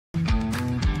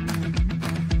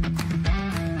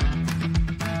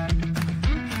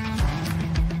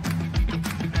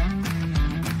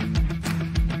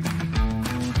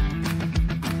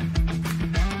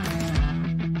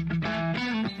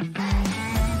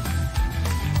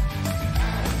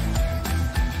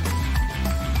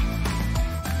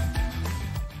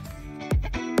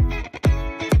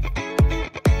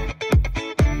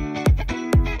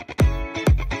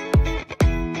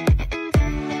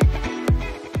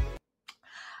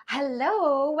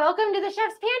Hello, welcome to the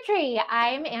Chef's Pantry.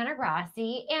 I'm Anna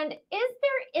Rossi, and is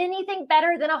there anything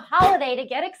better than a holiday to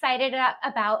get excited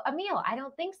about a meal? I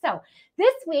don't think so.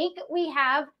 This week we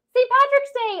have St.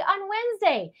 Patrick's Day on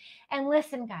Wednesday. And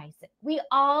listen, guys, we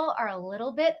all are a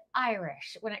little bit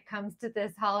Irish when it comes to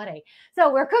this holiday.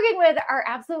 So we're cooking with our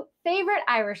absolute favorite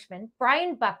Irishman,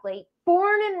 Brian Buckley,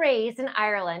 born and raised in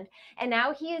Ireland, and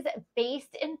now he is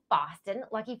based in Boston.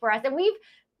 Lucky for us. And we've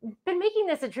been making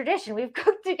this a tradition. We've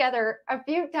cooked together a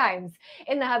few times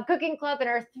in the Hub Cooking Club and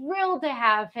are thrilled to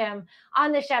have him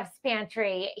on the Chef's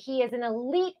Pantry. He is an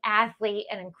elite athlete,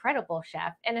 an incredible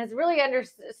chef, and has really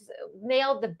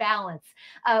nailed the balance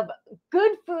of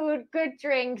good food, good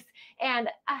drinks, and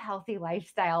a healthy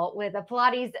lifestyle with a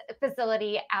Pilates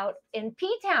facility out in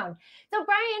P-Town. So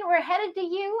Brian, we're headed to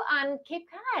you on Cape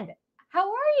Cod. How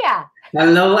are you?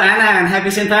 Hello, Anna, and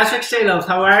happy St. Patrick's Day, love.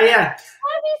 How are you? Happy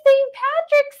St.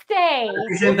 Patrick's Day.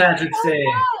 Happy St. Patrick's Day.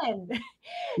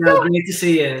 So, great to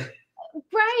see you.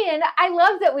 Brian, I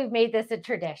love that we've made this a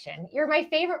tradition. You're my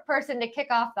favorite person to kick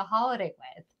off the holiday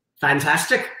with.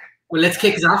 Fantastic. Well, let's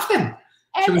kick it off then.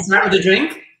 Shall we start with a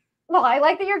drink? Well, I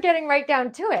like that you're getting right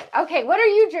down to it. Okay, what are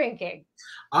you drinking?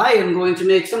 I am going to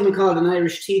make something called an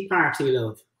Irish tea party,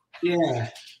 love. Yeah.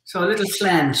 So a little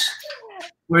slant.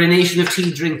 We're a nation of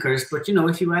tea drinkers, but you know,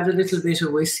 if you add a little bit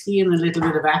of whiskey and a little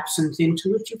bit of absinthe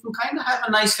into it, you can kind of have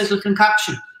a nice little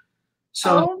concoction.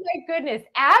 So, oh my goodness,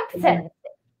 absinthe.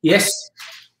 Yes,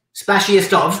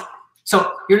 splashiest of.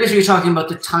 So you're literally talking about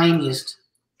the tiniest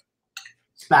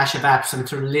splash of absinthe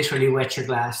to literally wet your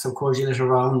glass. So cordial it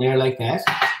around there like that.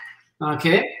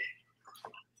 Okay.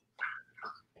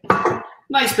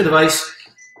 Nice bit of ice.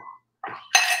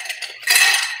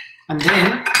 And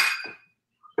then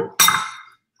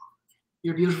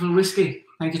your beautiful whiskey.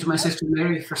 Thank you to my sister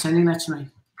Mary for sending that to me.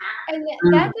 And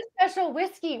that's a special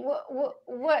whiskey.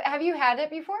 What have you had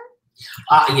it before?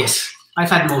 Yes,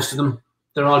 I've had most of them.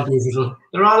 They're all beautiful.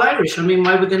 They're all Irish. I mean,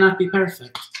 why would they not be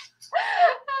perfect?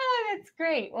 Oh, that's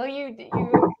great. Well, you.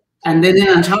 And then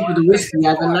on top of the whiskey,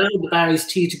 I've allowed the Barry's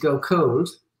tea to go cold.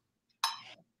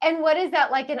 And what is that,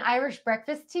 like an Irish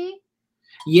breakfast tea?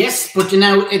 Yes, but you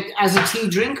know, as a tea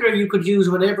drinker, you could use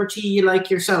whatever tea you like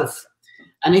yourself.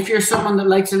 And if you're someone that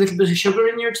likes a little bit of sugar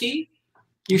in your tea,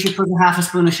 you should put a half a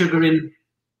spoon of sugar in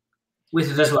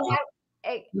with it as well.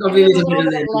 Lovely little bit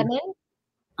of lemon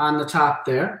on the top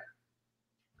there.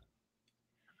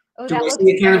 Oh, do I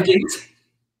see a can of Guinness?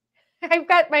 I've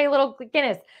got my little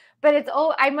Guinness, but it's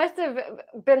I must have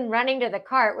been running to the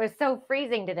car. It was so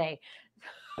freezing today.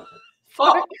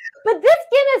 Oh. But this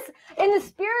Guinness, in the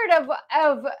spirit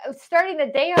of starting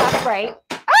the day off right,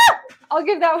 I'll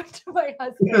give that one to my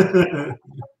husband.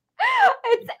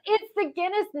 It's the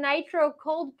Guinness Nitro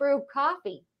Cold Brew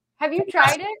Coffee. Have you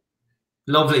tried it?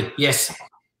 Lovely, yes.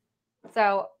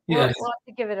 So we'll have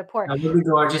to give it a pour. That would be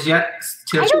gorgeous, yeah.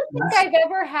 I don't think I've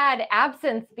ever had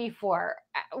absinthe before.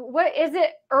 What is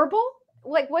it? Herbal?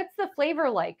 Like, what's the flavor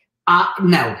like?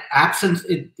 No, absinthe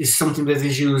is something that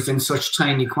is used in such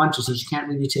tiny quantities you can't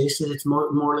really taste it. It's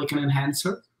more like an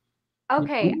enhancer.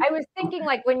 Okay, I was thinking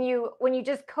like when you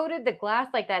just coated the glass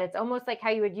like that, it's almost like how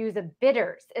you would use a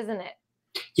bitters, isn't it?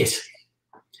 Yes,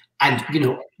 and you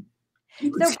know.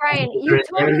 So Brian, you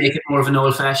told me make it more of an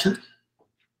old-fashioned.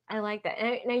 I like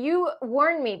that. Now you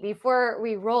warned me before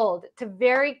we rolled to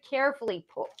very carefully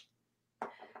pour.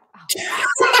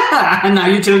 Oh. And now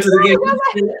you tilted again.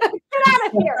 Get out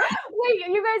of here! Wait,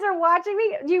 you guys are watching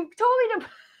me. You told me to.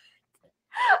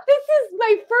 This is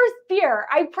my first beer.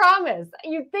 I promise.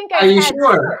 You think Are you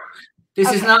sure? This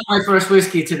is not my first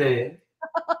whiskey today.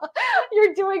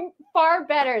 You're doing far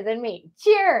better than me.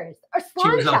 Cheers. Or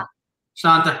Slanta.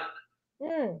 Slanta.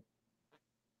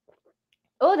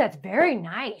 Oh, that's very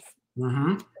nice.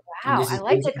 Mm-hmm. Wow, I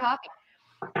like the coffee.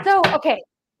 So, okay,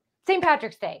 St.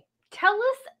 Patrick's Day. Tell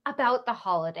us about the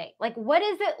holiday. Like, what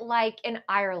is it like in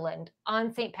Ireland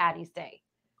on St. Paddy's Day?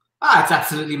 It's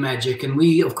absolutely magic. And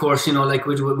we, of course, you know, like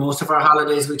we do with most of our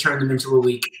holidays, we turn them into a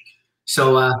week.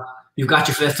 So you've got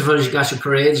your festivals, you've got your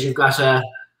parades, you've got a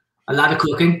lot of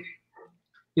cooking.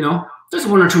 You know, there's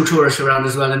one or two tourists around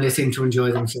as well, and they seem to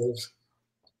enjoy themselves.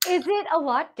 Is it a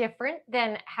lot different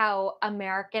than how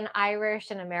American Irish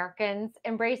and Americans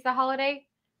embrace the holiday?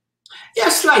 Yeah,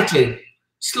 slightly.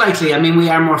 Slightly. I mean, we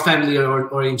are more family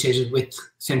orientated with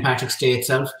St. Patrick's Day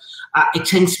itself. It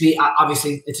tends to be,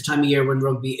 obviously, it's a time of year when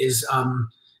rugby is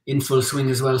in full swing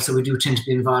as well. So we do tend to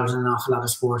be involved in an awful lot of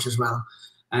sport as well.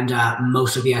 And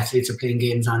most of the athletes are playing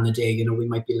games on the day. You know, we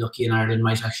might be lucky in Ireland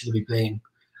might actually be playing.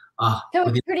 So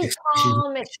it's pretty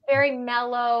calm. It's very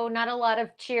mellow. Not a lot of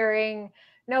cheering.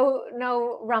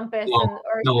 No rumpus.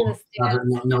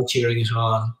 No cheering at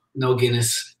all. No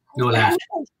Guinness. No laughter.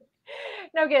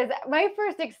 No, because my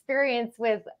first experience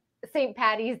with St.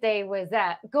 Patty's Day was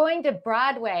going to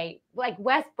Broadway, like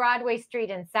West Broadway Street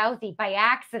in Southie by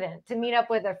accident to meet up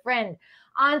with a friend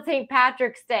on St.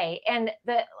 Patrick's Day. And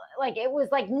it was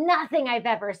like nothing I've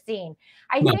ever seen.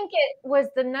 I think it was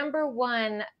the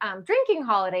 #1 drinking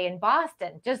holiday in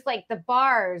Boston, just like the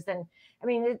bars. And I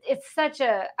mean, it's such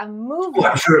a movement. Oh,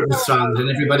 I'm sure it was strong and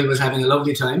everybody was having a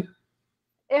lovely time.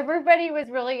 Everybody was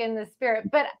really in the spirit,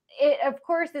 but it, of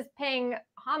course, is paying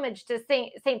homage to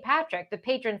Saint Patrick, the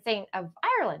patron saint of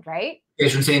Ireland, right?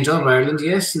 Patron saint of Ireland,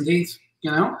 yes, indeed.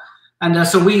 You know, and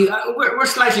so we're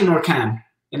slightly more calm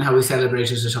in how we celebrate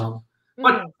it at home.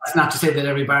 But that's not to say that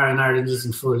every bar in Ireland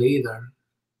isn't full either.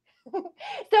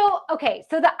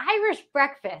 So the Irish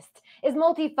breakfast is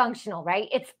multifunctional, right?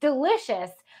 It's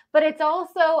delicious, but it's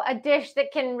also a dish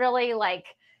that can really like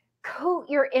coat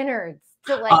your innards.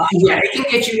 Yeah, it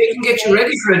can get you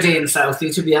ready for a day in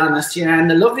Southie, to be honest. Yeah, and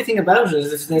the lovely thing about it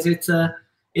is that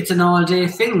it's an all-day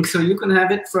thing, so you can have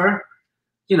it for,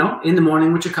 you know, in the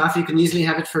morning with your coffee. You can easily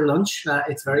have it for lunch.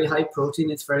 It's very high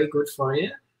protein. It's very good for you,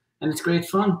 and it's great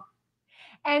fun.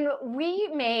 And we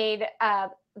made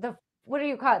what do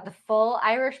you call it? The full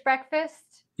Irish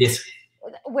breakfast. Yes.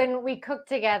 When we cooked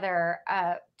together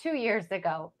 2 years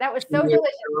ago. That was so delicious.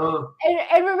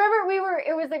 And remember,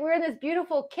 it was like we were in this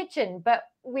beautiful kitchen, but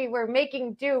we were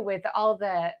making do with all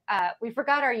the, we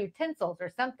forgot our utensils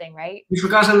or something, right? We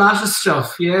forgot a lot of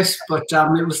stuff, yes, but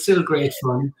it was still great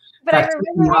fun. But I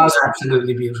remember it was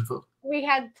absolutely beautiful. We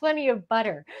had plenty of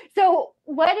butter. So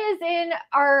what is in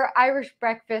our Irish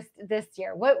breakfast this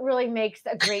year? What really makes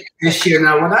a great this year?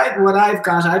 Now, I've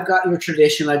got your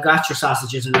tradition. I've got your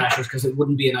sausages and rashers, because it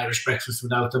wouldn't be an Irish breakfast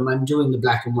without them. I'm doing the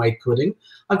black and white pudding.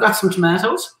 I've got some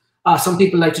tomatoes. Some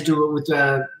people like to do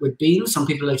it with beans. Some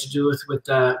people like to do it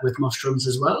with mushrooms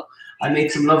as well. I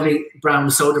made some lovely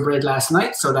brown soda bread last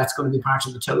night, so that's going to be part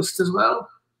of the toast as well.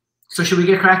 So should we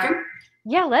get cracking?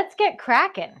 Yeah, let's get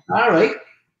cracking. All right.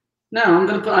 Now I'm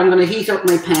going to heat up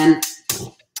my pan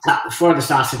for the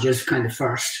sausages kind of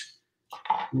first.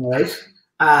 All right.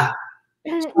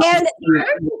 And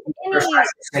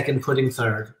second, pudding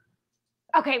third.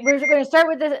 Okay, we're going to start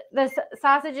with the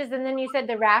sausages, and then you said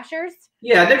the rashers.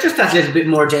 Yeah, they're just that little bit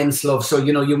more dense, love. So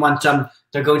you know you want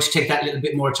they're going to take that little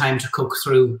bit more time to cook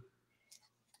through.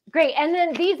 Great, and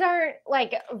then these aren't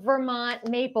like Vermont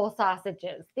maple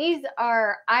sausages. These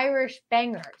are Irish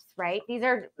bangers, right? These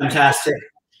are fantastic.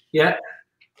 Yeah,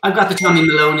 I've got the Tommy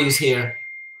Moloney's here.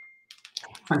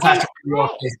 Fantastic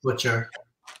York-based butcher.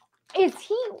 Is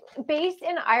he based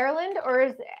in Ireland, or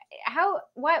is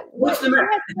what's the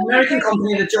American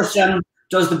company that just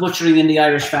does the butchering in the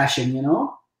Irish fashion, you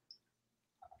know?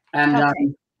 And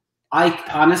I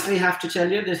honestly have to tell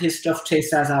you that his stuff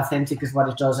tastes as authentic as what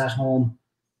it does at home.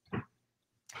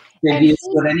 Maybe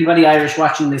but anybody Irish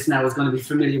watching this now is going to be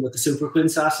familiar with the Super Quinn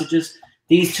sausages.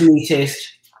 These to me taste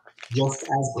just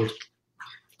as good.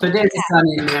 So there's the sun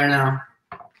in there now.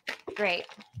 Great.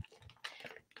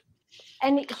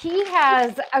 And he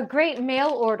has a great mail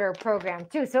order program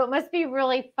too. So it must be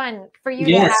really fun for you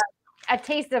to have a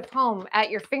taste of home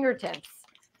at your fingertips.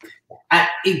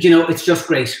 You know, it's just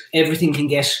great. Everything can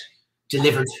get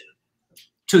delivered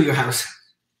to your house.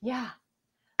 Yeah.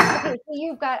 Okay, so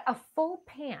you've got a full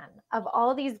pan of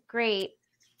all these great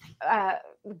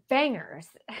bangers.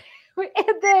 And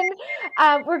then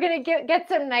we're going to get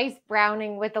some nice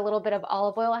browning with a little bit of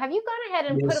olive oil. Have you gone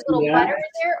ahead and put a little butter in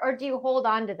there, or do you hold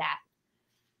on to that?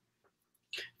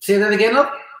 Say that again, look.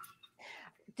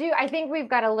 I think we've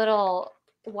got a little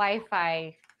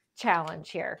Wi-Fi challenge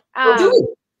here. Do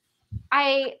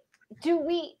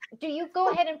you go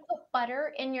ahead and put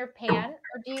butter in your pan,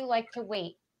 or do you like to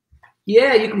wait?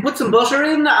 Yeah, you can put some butter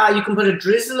in. You can put a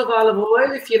drizzle of olive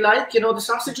oil if you like. You know, the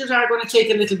sausages are going to take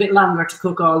a little bit longer to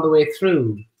cook all the way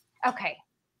through. Okay.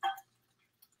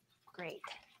 Great.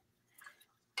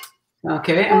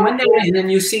 Okay, and when they're in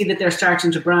and you see that they're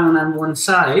starting to brown on one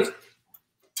side,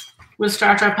 we'll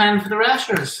start our pan for the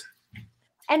rashers.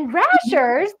 And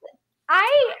rashers,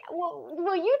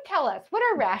 will you tell us, what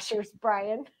are rashers,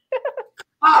 Brian?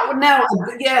 Now,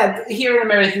 yeah, here in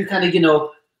America, you kind of, you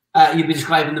know, you'd be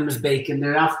describing them as bacon.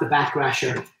 They're off the back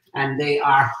rasher, and they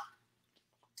are a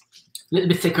little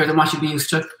bit thicker than what you'd be used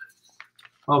to.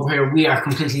 Over here, we are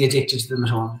completely addicted to them at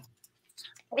home.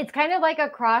 It's kind of like a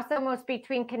cross almost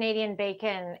between Canadian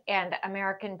bacon and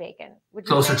American bacon.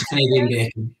 Closer to Canadian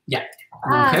bacon, yeah.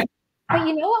 Okay. But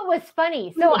you know what was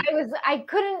funny? So I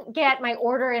couldn't get my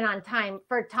order in on time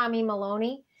for Tommy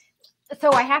Moloney.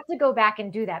 So I have to go back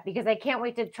and do that because I can't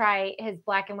wait to try his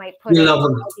black and white pudding. You love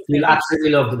them. You absolutely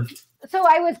love them. So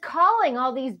I was calling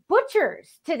all these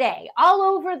butchers today all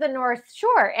over the North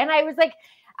Shore. And I was like,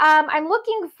 I'm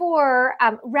looking for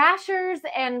rashers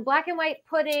and black and white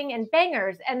pudding and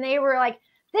bangers. And they were like,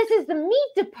 this is the meat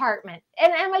department.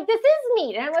 And I'm like, this is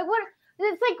meat. And I'm like, what?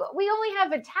 It's like, we only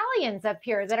have Italians up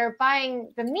here that are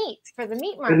buying the meat for the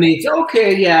meat market. The meat.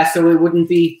 Okay, yeah. So it wouldn't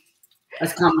be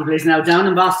as commonplace. Now down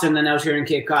in Boston and out here in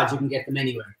Cape Cod, you can get them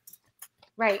anywhere.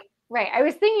 Right. I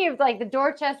was thinking of like the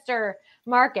Dorchester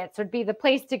markets would be the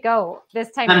place to go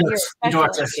this time of year.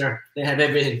 Dorchester, they have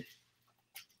everything.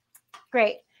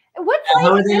 Great.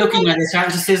 How are they looking? Are they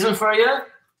starting to sizzle for you?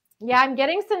 Yeah, I'm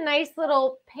getting some nice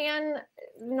little pan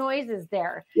noises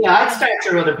there. Yeah, I'd start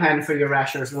your other pan for your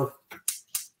rashers. Look.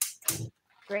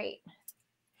 Great.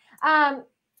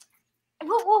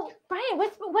 Well, Brian,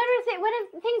 what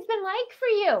have things been like for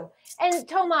you and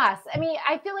Tomas? I mean,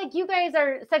 I feel like you guys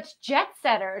are such jet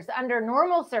setters under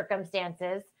normal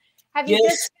circumstances. Have you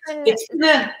just been...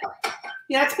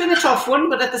 It's been a tough one,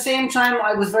 but at the same time,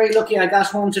 I was very lucky. I got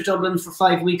home to Dublin for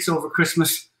 5 weeks over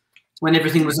Christmas when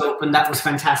everything was open. That was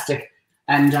fantastic.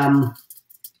 And,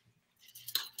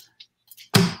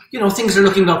 things are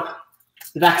looking up.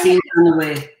 The vaccine's on the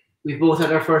way. We've both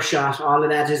had our first shot. All of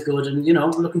that is good. And, we're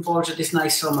looking forward to this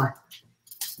nice summer.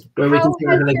 How has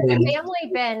your family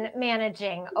been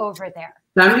managing over there?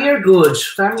 Family are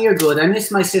good. I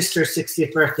missed my sister's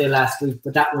 60th birthday last week,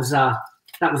 but that was a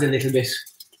little bit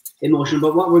emotional.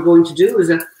 But what we're going to do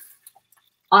is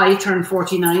I turned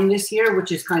 49 this year,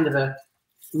 which is kind of a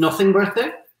nothing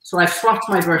birthday. So I've swapped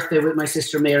my birthday with my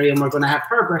sister Mary, and we're going to have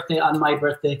her birthday on my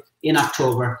birthday in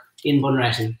October in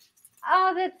Bunratty.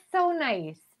 Oh, that's so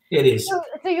nice. It is.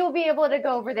 So you'll be able to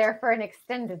go over there for an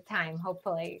extended time,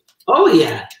 hopefully. Oh,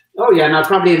 yeah. And I'll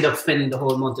probably end up spending the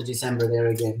whole month of December there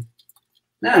again.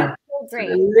 Now, great.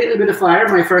 A little bit of fire.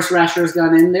 My first rasher's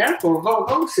gone in there.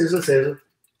 Go, sizzle.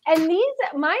 And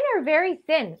mine are very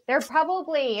thin. They're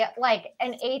probably like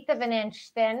 1/8 of an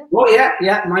inch thin. Oh,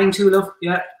 yeah. Mine too, love.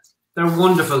 Yeah. They're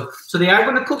wonderful. So they are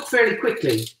going to cook fairly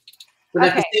quickly. But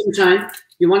at the same time,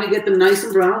 you want to get them nice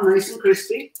and brown, nice and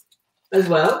crispy as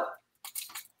well.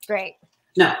 Great.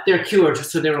 Now, they're cured,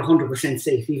 so they're 100%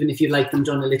 safe, even if you like them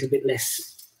done a little bit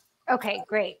less. Okay,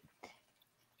 great.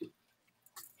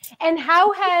 And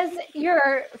how has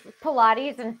your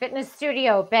Pilates and fitness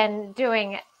studio been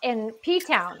doing in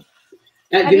P-Town?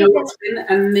 It's been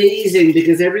amazing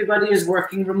because everybody is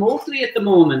working remotely at the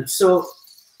moment. So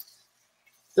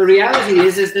the reality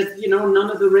is that, none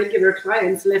of the regular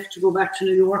clients left to go back to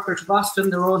New York or to Boston.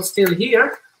 They're all still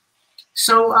here.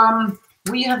 So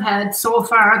we have had so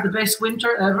far the best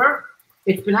winter ever.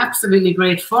 It's been absolutely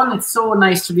great fun. It's so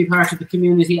nice to be part of the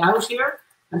community out here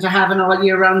and to have an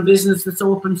all-year-round business that's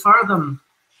open for them.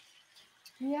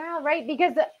 Yeah, right,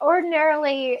 because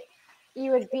ordinarily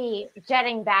you would be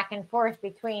jetting back and forth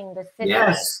between the city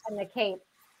and the Cape.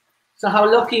 So how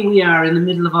lucky we are in the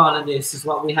middle of all of this is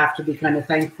what we have to be kind of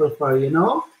thankful for,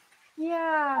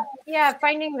 Yeah,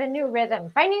 finding the new rhythm,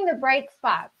 finding the bright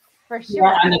spots, for sure.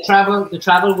 Yeah, and the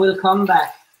travel will come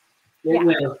back. It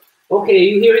will. Okay, are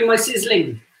you hearing my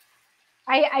sizzling?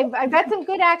 I've got some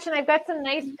good action. I've got some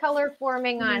nice color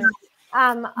forming on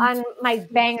my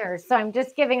bangers. So I'm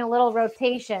just giving a little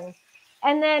rotation.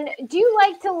 And then do you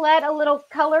like to let a little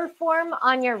color form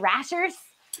on your rashers?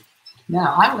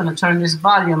 Now I'm going to turn this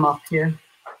volume up here.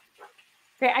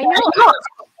 Great. I know.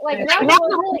 Like now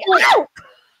really.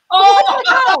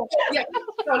 Oh! Yeah.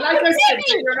 So like I said,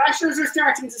 your rashers are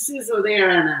starting to sizzle there,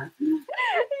 Anna.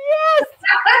 Yes.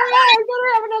 I'm going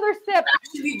to have another sip.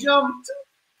 Actually jumped.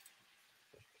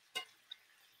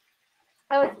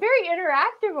 Oh, it's very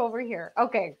interactive over here.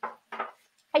 Okay.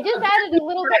 I just added a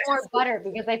little bit more butter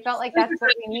because I felt like that's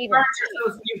what we needed.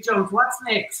 You jumped. What's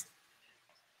next?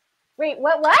 Wait,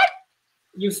 what?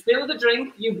 You spilled the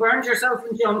drink, you burned yourself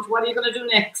and jumped. What are you going to do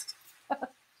next?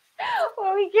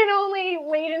 Well, we can only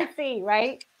wait and see,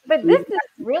 right? But this is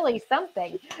really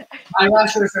something. My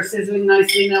rashers are sizzling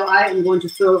nicely now. I am going to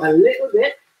throw a little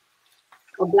bit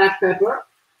of black pepper,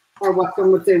 or what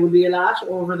some would say would be a lot,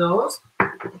 over those.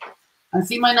 And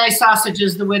see my nice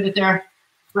sausages, the way that they're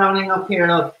browning up here,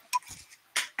 look.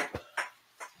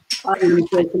 I'm going to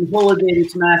put some whole baby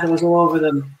tomatoes all over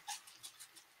them.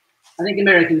 I think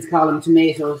Americans call them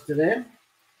tomatoes today.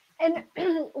 And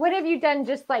what have you done?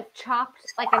 Just like chopped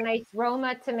like a nice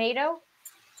Roma tomato?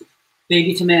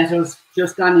 Baby tomatoes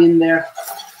just gone in there.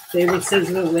 They will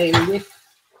sizzle away with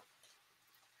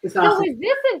the sausage. So is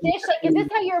this a dish? Like, is this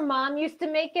how your mom used to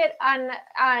make it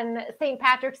on St.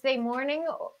 Patrick's Day morning?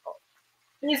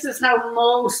 This is how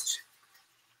most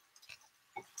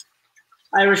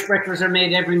Irish breakfasts are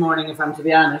made every morning, if I'm to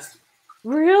be honest.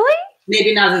 Really?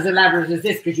 Maybe not as elaborate as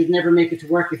this, because you'd never make it to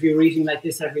work if you were eating like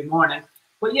this every morning.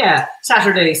 But yeah,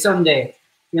 Saturday, Sunday,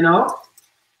 you know?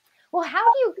 Well, how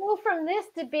do you go from this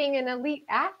to being an elite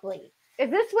athlete? Is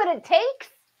this what it takes?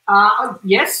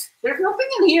 Yes, there's nothing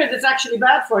in here that's actually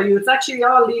bad for you. It's actually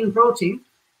all lean protein.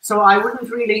 So I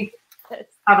wouldn't really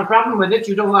have a problem with it.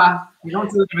 You don't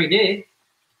do it every day.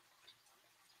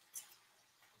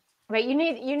 Right, you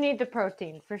need the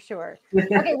protein for sure.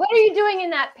 Okay, what are you doing in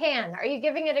that pan? Are you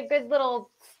giving it a good little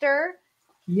stir?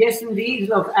 Yes, indeed,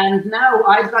 look. And now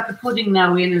I've got the pudding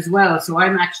now in as well. So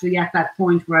I'm actually at that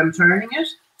point where I'm turning it.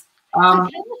 So tell us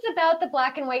about the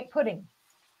black and white pudding.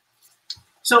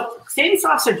 So same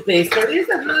sausage base. There is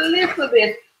a little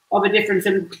bit of a difference,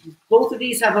 and both of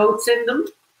these have oats in them.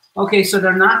 Okay, so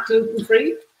they're not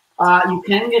gluten-free. You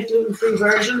can get gluten-free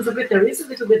versions of it. There is a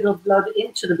little bit of blood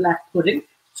into the black pudding.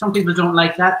 Some people don't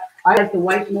like that. I like the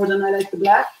white more than I like the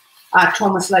black.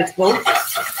 Thomas likes both.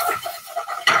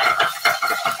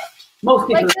 Most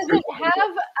people. Like, does it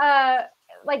have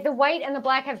like the white and the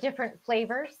black have different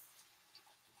flavors?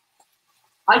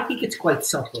 I think it's quite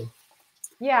subtle.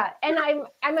 Yeah, and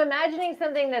I'm imagining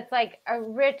something that's like a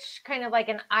rich, kind of like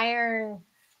an iron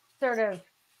sort of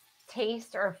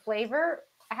taste or flavor.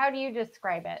 How do you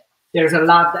describe it? There's a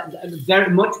lot that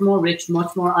very much more rich,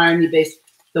 much more irony based.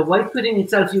 The white pudding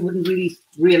itself, you wouldn't really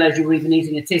realize you were even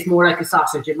eating. It tastes more like a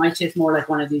sausage. It might taste more like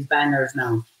one of these banners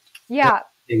now. Yeah.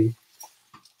 And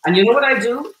you know what I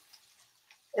do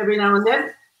every now and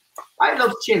then? I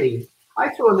love chili. I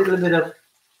throw a little bit of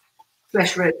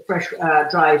fresh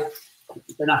dried.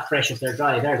 They're not fresh if they're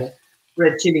dried, are they?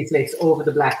 Red chili flakes over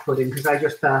the black pudding, because I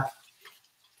just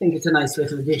think it's a nice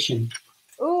little addition.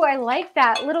 Ooh, I like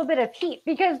that little bit of heat,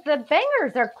 because the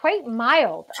bangers are quite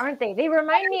mild, aren't they? They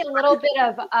remind me a little bit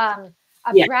of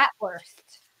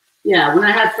bratwurst. Yeah, when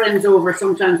I have friends over,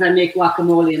 sometimes I make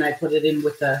guacamole and I put it in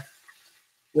with the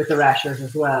rashers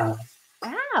as well.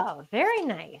 Wow, very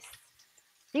nice.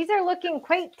 These are looking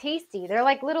quite tasty. They're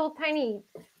like little tiny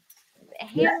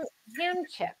ham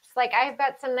chips. Like, I've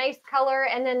got some nice color,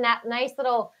 and then that nice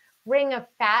little ring of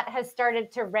fat has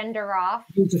started to render off.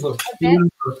 Beautiful.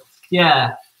 Beautiful.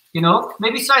 Yeah. You know,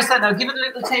 maybe slice that now. Give it a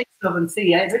little taste of and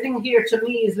see. Everything here to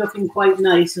me is looking quite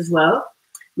nice as well.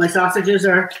 My sausages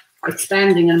are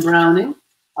expanding and browning.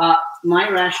 My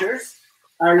rashers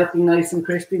are looking nice and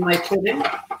crispy. My pudding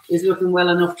is looking well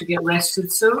enough to get rested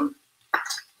soon.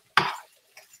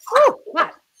 Oh,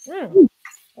 hot.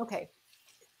 Okay.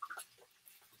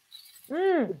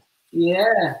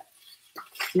 Yeah.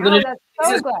 That's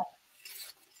so good.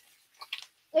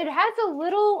 It has a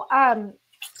little,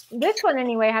 this one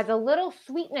anyway, has a little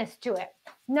sweetness to it.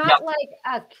 Not like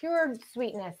a cured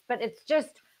sweetness, but it's just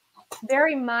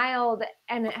very mild,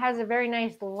 and it has a very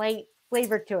nice light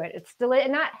flavor to it. It's still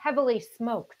not heavily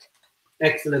smoked.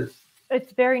 Excellent.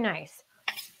 It's very nice.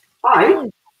 Hi.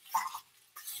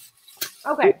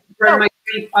 Okay.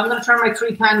 I'm going to turn my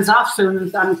 3 pans off soon,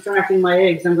 and I'm starting my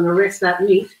eggs. I'm going to rest that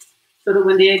meat so that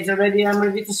when the eggs are ready, I'm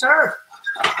ready to serve.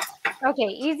 Okay,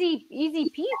 easy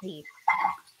peasy.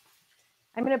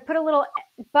 I'm going to put a little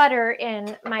butter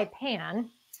in my pan.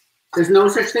 There's no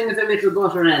such thing as a little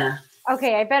butter, Anna.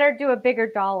 Okay, I better do a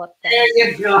bigger dollop then.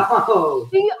 There you go.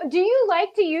 Do you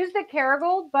like to use the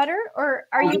Kerrygold butter, or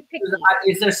are you picky?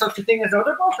 Is there such a thing as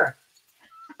other butter?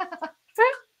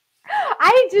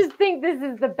 I just think this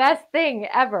is the best thing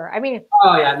ever. I mean,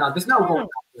 oh yeah, no, there's no butter.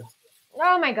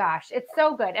 Oh my gosh, it's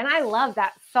so good, and I love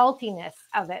that saltiness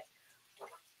of it.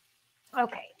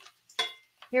 Okay,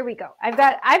 here we go.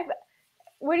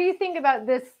 What do you think about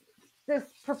this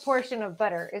proportion of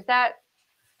butter? Is that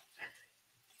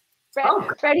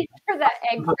ready for that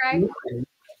egg fry?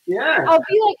 Yeah. I'll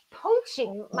be like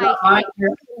poaching my egg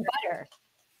in butter.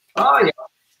 Oh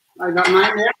yeah, I got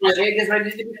mine there. My egg is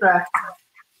ready to be cracked.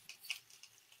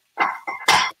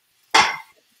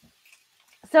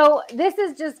 So this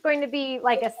is just going to be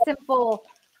like a simple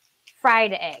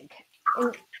fried egg,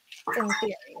 in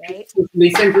theory, right? It can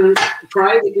be simple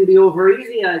fried. It can be over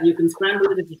easy. You can scramble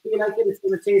it if you feel like it. It's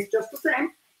going to taste just the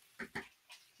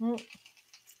same.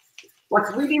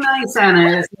 What's really nice,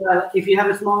 Anna, is if you have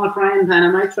a small frying pan, I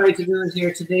might try to do it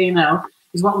here today now,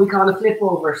 is what we call a flip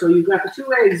over. So you've got the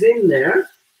 2 eggs in there.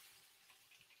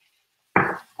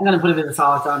 I'm going to put a bit of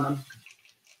salt on them.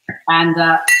 And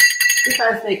just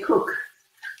as they cook,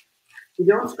 you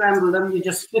don't scramble them, you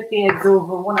just flip the eggs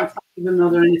over one on top of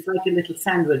another, and it's like a little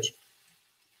sandwich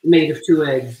made of 2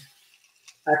 eggs.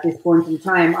 At this point in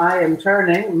time, I am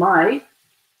turning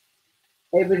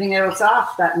everything else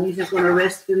off. That meat is going to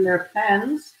rest in their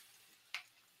pans.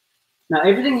 Now,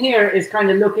 everything here is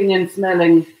kind of looking and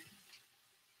smelling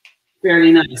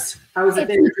Fairly nice. How is it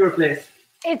there at your place?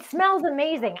 It smells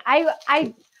amazing.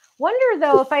 I wonder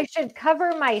though if I should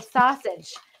cover my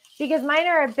sausage because mine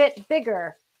are a bit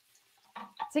bigger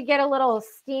to get a little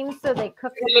steam so they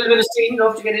cook. A little bit of steam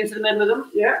enough to get into the middle of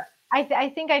them. Yeah.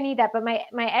 I think I need that, but my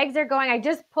eggs are going. I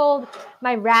just pulled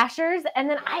my rashers, and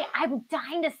then I'm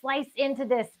dying to slice into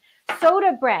this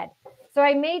soda bread. So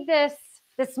I made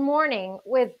this morning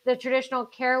with the traditional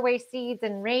caraway seeds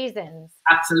and raisins.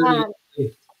 Absolutely.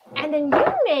 And then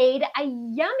you made a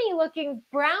yummy looking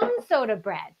brown soda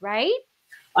bread, right?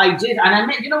 I did, and I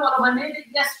made. You know what? I made it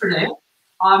yesterday.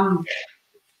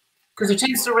 Because it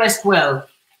tends to rest well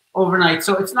overnight,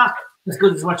 so it's not as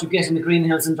good as what you get in the Green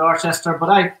Hills in Dorchester, but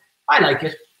I like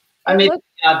it. I made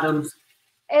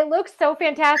it looks so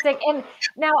fantastic. And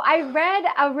now I read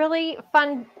a really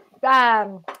fun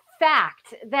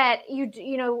fact that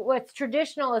you know what's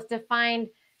traditional is to find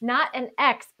not an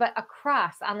X but a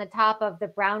cross on the top of the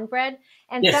brown bread,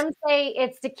 and yes. Some say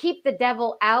it's to keep the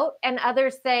devil out, and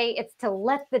others say it's to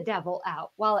let the devil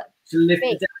out while it to lift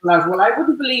the devil out. Well, I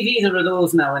wouldn't believe either of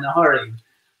those now in a hurry,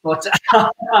 but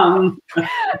really,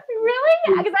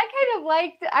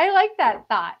 because I like that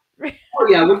thought. Oh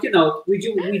yeah, well, you know, we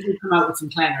do come out with some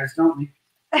clangers, don't we?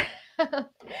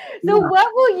 So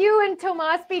what will you and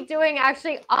Tomas be doing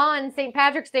actually on St.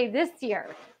 Patrick's Day this year?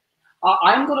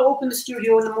 I'm going to open the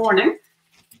studio in the morning,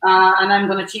 and I'm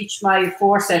going to teach my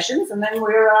 4 sessions, and then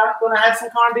we're going to have some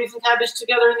corned beef and cabbage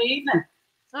together in the evening.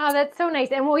 Oh, that's so nice.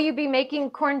 And will you be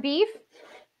making corned beef?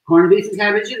 Corned beef and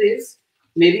cabbage it is.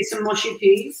 Maybe some mushy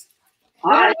peas.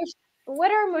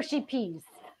 What are mushy peas?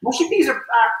 Mushy peas are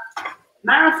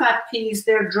marifat peas.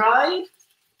 They're dried,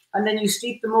 and then you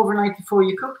steep them overnight before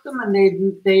you cook them, and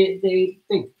they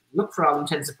look for all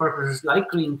intents and purposes like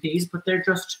green peas, but they're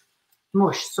just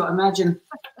mush. So imagine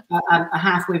a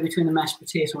halfway between a mashed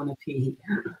potato and a pea.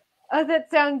 Oh,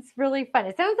 that sounds really fun.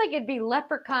 It sounds like it'd be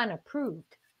leprechaun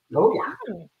approved. Oh yeah.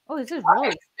 Oh, this is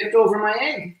really tipped over my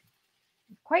egg.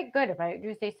 Quite good if I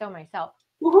do say so myself.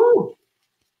 Woohoo!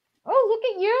 Oh, look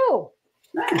at you.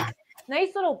 Nice.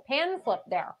 Nice little pan flip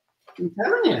there. I'm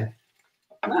telling you.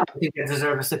 Now I think I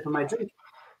deserve a sip of my drink.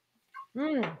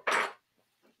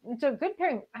 It's a good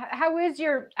pairing. How is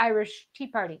your Irish tea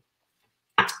party?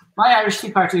 My Irish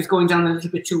tea party is going down a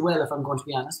little bit too well, if I'm going to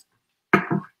be honest.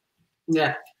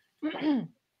 Yeah.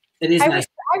 It is nice.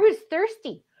 I was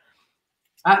thirsty.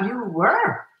 You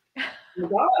were? Oh my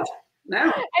God. No.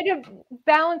 I had to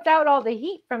balance out all the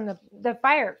heat from the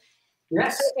fire.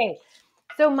 Yes. Okay.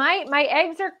 So my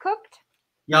eggs are cooked.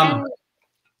 Yum.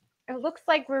 And it looks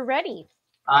like we're ready.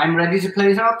 I'm ready to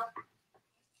plate up.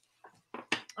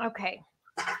 Okay.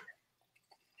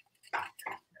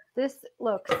 This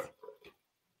looks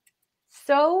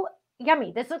so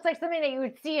yummy. This looks like something that you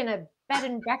would see in a bed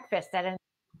and breakfast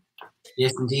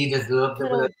Yes, indeed. There's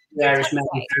the Irish man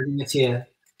serving it here.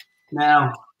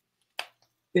 Now,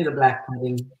 bit of black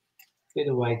pudding, bit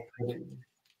of white pudding.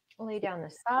 Lay down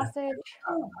the sausage.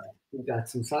 We've got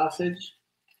some sausage.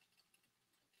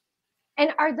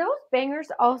 And are those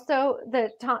bangers also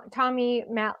the Tommy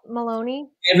Moloney?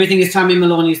 Everything is Tommy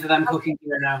Moloney's that I'm cooking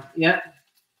here now. Yeah.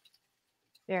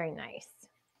 Very nice.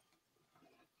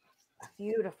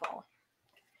 Beautiful.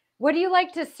 What do you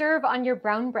like to serve on your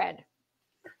brown bread?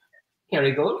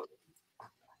 Kerrygold.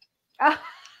 What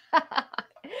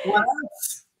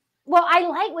else? Well,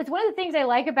 it's one of the things I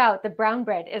like about the brown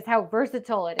bread is how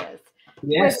versatile it is.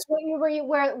 Yes.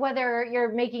 Whether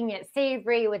you're making it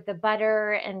savory with the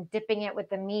butter and dipping it with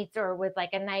the meats, or with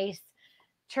like a nice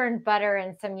churned butter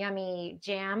and some yummy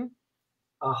jam.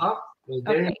 Well,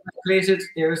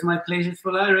 there's my plated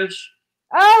full Irish.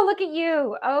 Oh, look at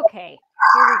you. Okay,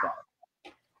 here we go.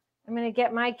 I'm going to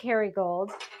get my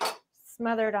Kerrygold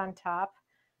smothered on top.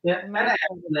 Yeah, and I have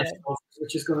leftovers,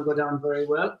 which is going to go down very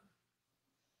well.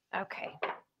 Okay.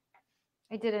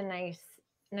 I did a nice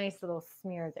little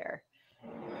smear there.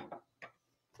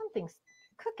 Something's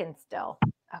cooking still.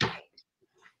 Okay.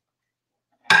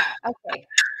 Okay.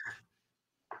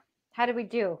 How do we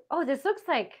do? Oh, this looks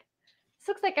like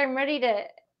I'm ready to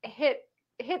hit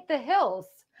the hills.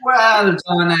 Well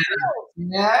done,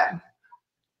 yeah.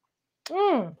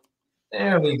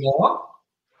 There we go.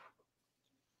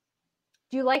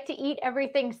 Do you like to eat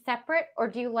everything separate, or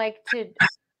do you like to?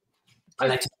 I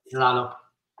like to mix it all up.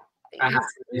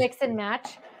 Mix and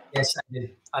match. Yes, I do.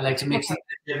 I like to mix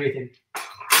everything.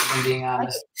 If I'm being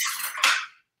honest.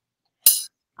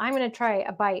 I'm going to try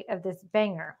a bite of this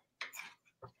banger.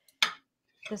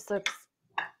 This looks.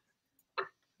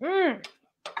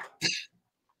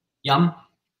 Yum.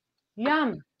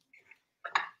 Yum.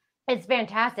 It's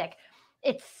fantastic.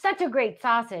 it's such a great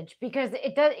sausage because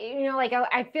it does, like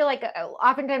I feel like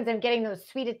oftentimes I'm getting those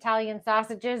sweet Italian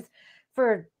sausages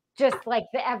for just like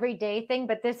the everyday thing,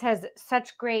 but this has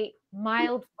such great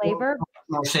mild flavor.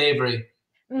 More savory.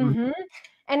 Mm-hmm.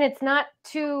 And it's not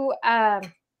too,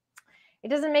 it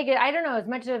doesn't make it, I don't know, as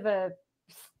much of a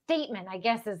statement, I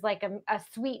guess, as like a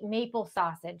sweet maple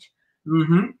sausage.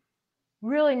 Mm-hmm.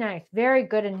 Really nice. Very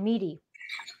good and meaty.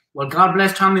 Well, God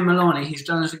bless Tommy Moloney. He's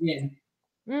done it again.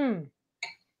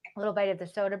 A little bite of the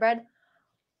soda bread.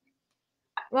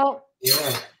 Well,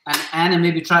 yeah, and Anna,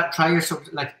 maybe try yourself,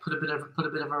 like put a bit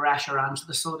of a rasher onto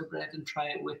the soda bread and try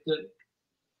it with the.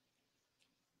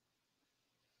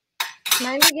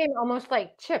 mine became almost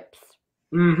like chips.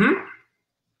 Mm-hmm.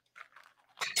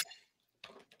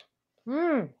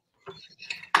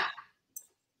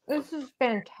 This is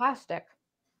fantastic.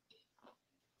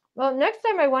 Well, next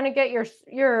time I want to get your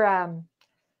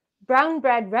brown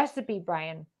bread recipe,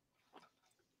 Brian.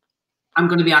 I'm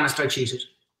going to be honest, I cheated.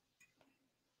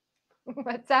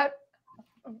 What's that?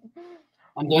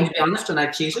 I'm going to be honest, and I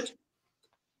cheated.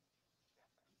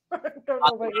 I don't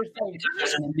know what you're saying.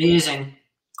 There's an amazing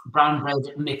brown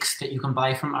bread mix that you can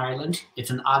buy from Ireland.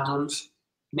 It's an Adams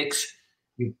mix.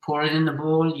 You pour it in the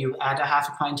bowl, you add a half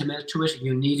a pint of milk to it,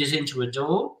 you knead it into a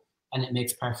dough, and it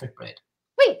makes perfect bread.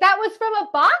 Wait, that was from a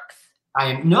box?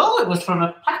 No, it was from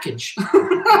a package.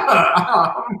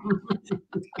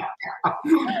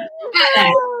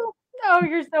 Oh,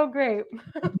 you're so great.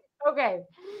 Okay,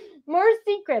 more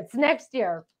secrets next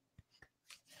year.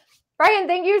 Brian,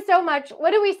 thank you so much.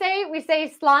 What do we say? We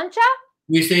say sláinte?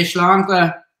 We say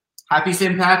sláinte. Happy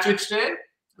St. Patrick's Day.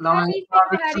 Happy St.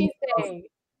 Patty's Day.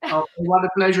 Oh, what a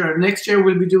pleasure. Next year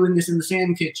we'll be doing this in the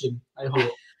same kitchen, I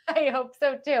hope. I hope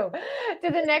so too.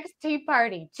 To the next tea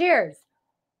party. Cheers.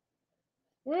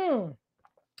 Don't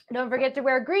forget to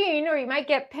wear green or you might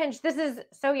get pinched. This is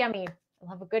so yummy. I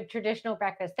love a good traditional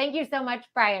breakfast. Thank you so much,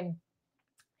 Brian.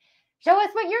 Show us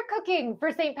what you're cooking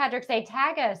for St. Patrick's Day.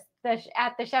 Tag us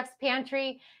at the Chef's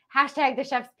Pantry, hashtag the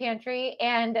Chef's Pantry,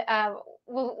 and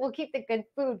we'll keep the good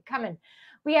food coming.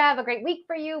 We have a great week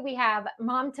for you. We have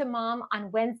Mom to Mom on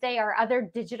Wednesday, our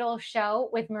other digital show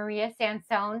with Maria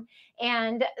Sansone,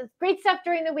 and great stuff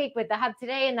during the week with the Hub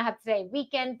Today and the Hub Today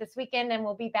weekend this weekend, and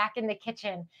we'll be back in the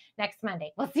kitchen next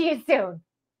Monday. We'll see you soon.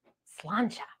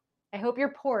 Sláinte. I hope your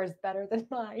pour is better than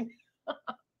mine.